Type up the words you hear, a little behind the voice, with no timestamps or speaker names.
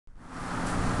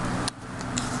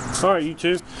Alright,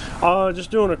 YouTube.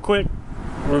 Just doing a quick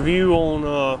review on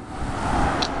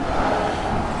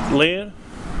lead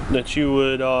that you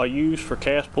would use for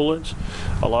cast bullets.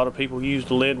 A lot of people use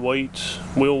the lead weights,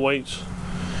 wheel weights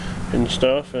and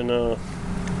stuff, and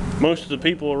most of the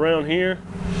people around here,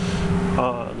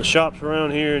 the shops around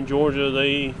here in Georgia,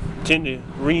 they tend to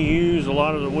reuse a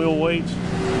lot of the wheel weights.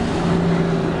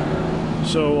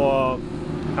 So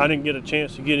I didn't get a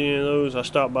chance to get any of those. I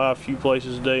stopped by a few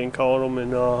places today and caught them,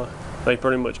 and they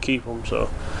pretty much keep them. So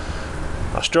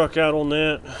I struck out on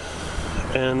that,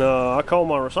 and I called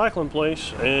my recycling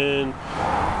place, and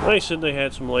they said they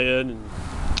had some lead, and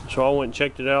so I went and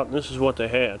checked it out, and this is what they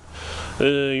had.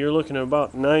 You're looking at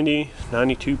about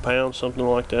 92 pounds, something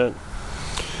like that.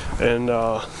 And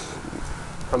I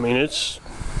mean, it's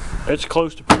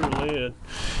close to pure lead,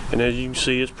 and as you can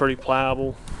see, it's pretty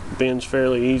pliable, bends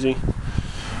fairly easy.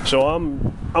 So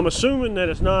I'm assuming that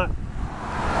it's not,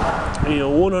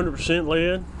 100%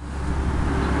 lead,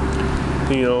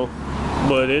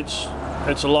 but it's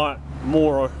a lot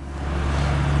more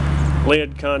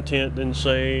lead content than,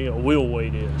 say, a wheel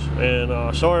weight is.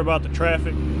 And sorry about the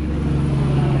traffic.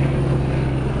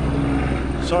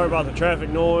 Sorry about the traffic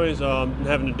noise. I'm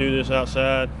having to do this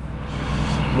outside.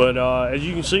 But as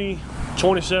you can see,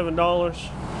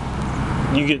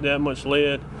 $27, you get that much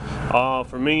lead.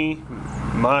 For me,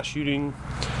 my shooting,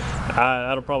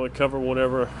 that'll probably cover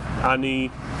whatever I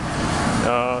need.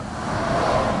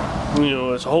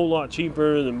 It's a whole lot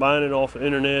cheaper than buying it off the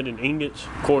internet in ingots.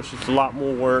 Of course, it's a lot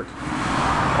more work.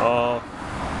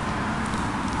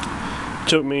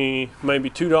 Took me maybe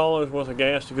 $2 worth of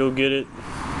gas to go get it,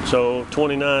 so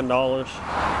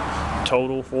 $29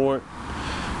 total for it.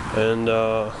 And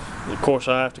of course,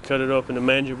 I have to cut it up into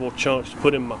manageable chunks to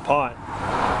put in my pot.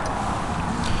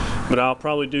 But I'll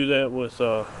probably do that with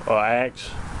an axe,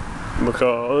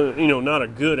 because not a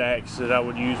good axe that I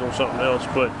would use on something else,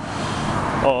 but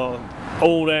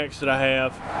old axe that I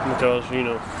have, because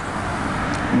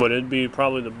but it'd be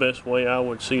probably the best way I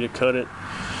would see to cut it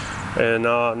and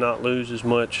not lose as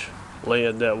much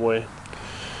lead that way.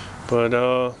 But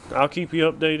I'll keep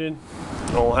you updated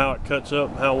on how it cuts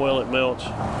up, how well it melts,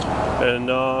 and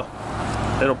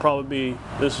it'll probably be,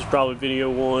 this is probably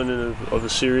video one of a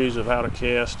series of how to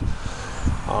cast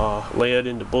lead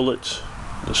into bullets,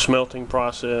 the smelting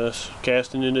process,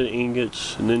 casting into the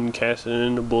ingots, and then casting it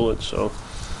into bullets. So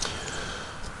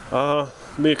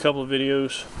be a couple of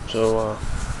videos. So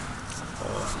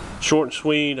short and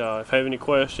sweet. If you have any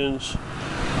questions,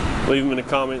 leave them in the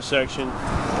comment section.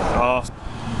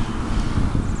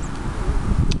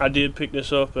 I did pick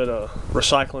this up at a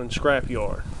recycling scrap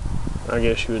yard, I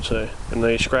guess you would say, and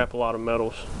they scrap a lot of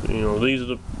metals.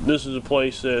 This is a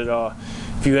place that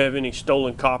if you have any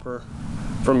stolen copper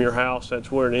from your house,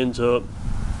 that's where it ends up,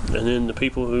 and then the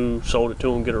people who sold it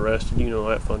to them get arrested,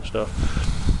 that fun stuff.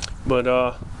 But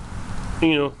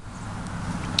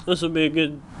this will be a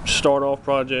good start off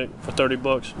project for 30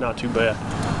 bucks, not too bad.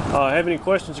 Have any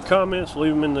questions or comments,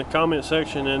 leave them in the comment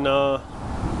section, and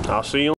I'll see you